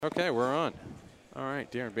Okay, we're on. All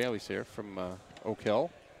right, Daryn Bailey's here from Oak Hill.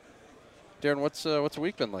 Daryn, what's a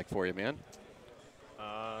week been like for you, man?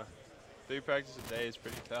 3 practices a day is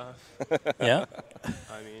pretty tough. Yeah?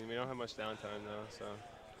 I mean, we don't have much downtime though, so.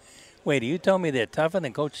 Wait, you tell me they're tougher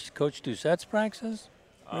than Coach Doucette's practices?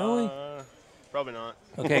 Really? Probably not.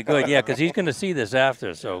 Okay, good. Yeah, because he's going to see this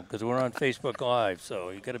after, so because we're on Facebook Live, so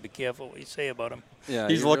you got to be careful what you say about him. Yeah,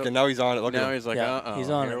 he's looking now. He's on it. Look now at him. he's like, Yeah, he's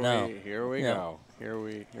on it now. Here we Yeah. go. Here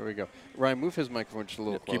we go. Ryan, move his microphone just a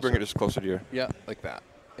little closer. Keep bringing it just closer to you. Yeah, like that.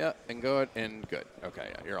 Yeah, and go ahead and good. Okay,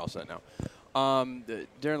 yeah, you're all set now.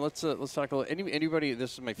 Daryn, let's talk a little. Anybody?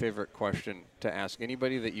 This is my favorite question to ask.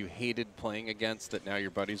 Anybody that you hated playing against that now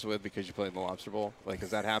you're buddies with because you played in the Lobster Bowl? Like,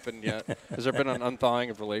 has that happened yet? Has there been an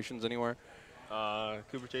unthawing of relations anywhere?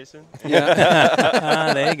 Cooper Chasen.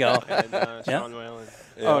 Yeah. There you go. And Sean Whalen.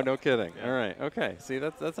 Yeah. Oh, no kidding. Yeah. All right. Okay. See,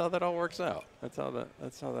 that's how that all works out. That's how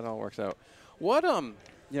that all works out. What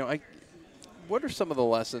what are some of the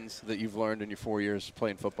lessons that you've learned in your 4 years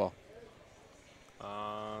playing football?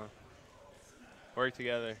 Work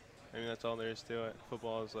together. I mean, that's all there is to it.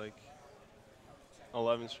 Football is like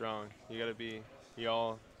 11 strong. You got to be, you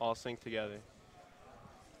all sync together.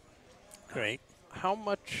 Great. How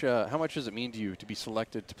much does it mean to you to be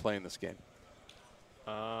selected to play in this game?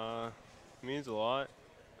 It means a lot.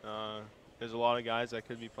 There's a lot of guys that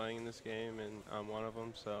could be playing in this game, and I'm one of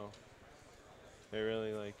them. So it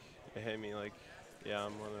really it hit me like, yeah,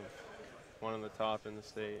 I'm one of the top in the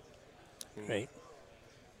state. Great.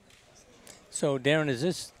 So Daryn, is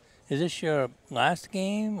this your last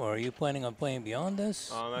game, or are you planning on playing beyond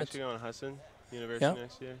this? I'm actually going to Hudson University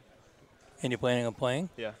next year. And you're planning on playing?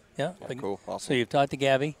 Yeah. Yeah. Yeah, cool. Awesome. So you've talked to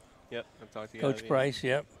Gabby? Yep, I've talked to Coach Gabby. Price,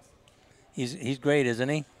 yep. He's great, isn't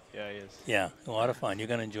he? Yeah, he is. Yeah, a lot of fun. You're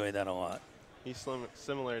going to enjoy that a lot. He's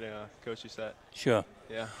similar to Coach Doucette. Sure.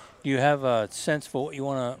 Yeah. Do you have a sense for what you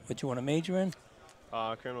want to major in?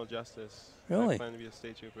 Criminal justice. Really? I plan to be a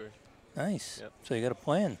state trooper. Nice. Yep. So you got a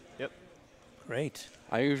plan. Yep. Great.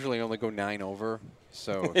 I usually only go 9 over.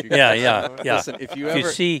 So if you yeah. Listen, if you If ever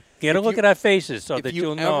you see, get a look at our faces so that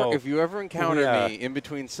you'll know. If you ever encounter me in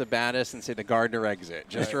between Sabatis and say the Gardner exit,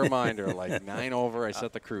 just a reminder, like 9 over, I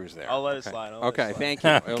set the cruise there. I'll let it slide. Okay, thank you.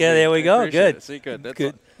 Okay, there we go. Good. See, good. That's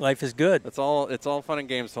good. Life is good. It's all fun and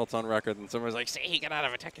games until it's on record, and someone's like, "See, he got out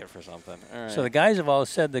of a ticket for something." All right. So the guys have all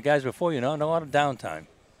said, the guys before you, not a lot of downtime.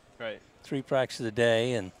 Right. 3 practices a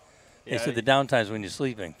day, and they said the downtime's when you're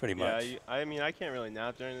sleeping, pretty much. Yeah, I mean, I can't really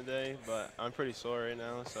nap during the day, but I'm pretty sore right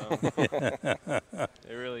now, so it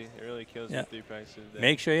really kills me 3 practices a day.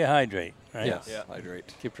 Make sure you hydrate, right? Yes, yeah.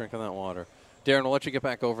 hydrate. Keep drinking that water. Daryn, we'll let you get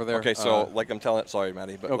back over there. Okay, so like I'm telling, sorry,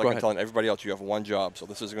 Matty, but like go I'm ahead. telling everybody else, you have one job. So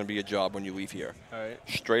this is going to be a job when you leave here. All right.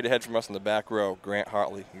 Straight ahead from us in the back row, Grant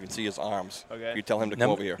Hartley. You can see his arms. Okay. You tell him to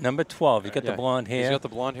come over here. Number 12. He's got the blonde hair. He's got the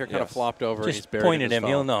blonde hair kind of flopped over. and Just he's buried point in at his him.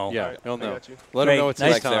 phone. He'll know. Yeah, All right, he'll I know. got you. Let Great. him know it's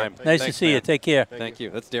Nice his time. Nice to Thanks, see you. man. Take care. Thank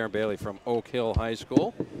you. That's Daryn Bailey from Oak Hill High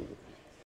School.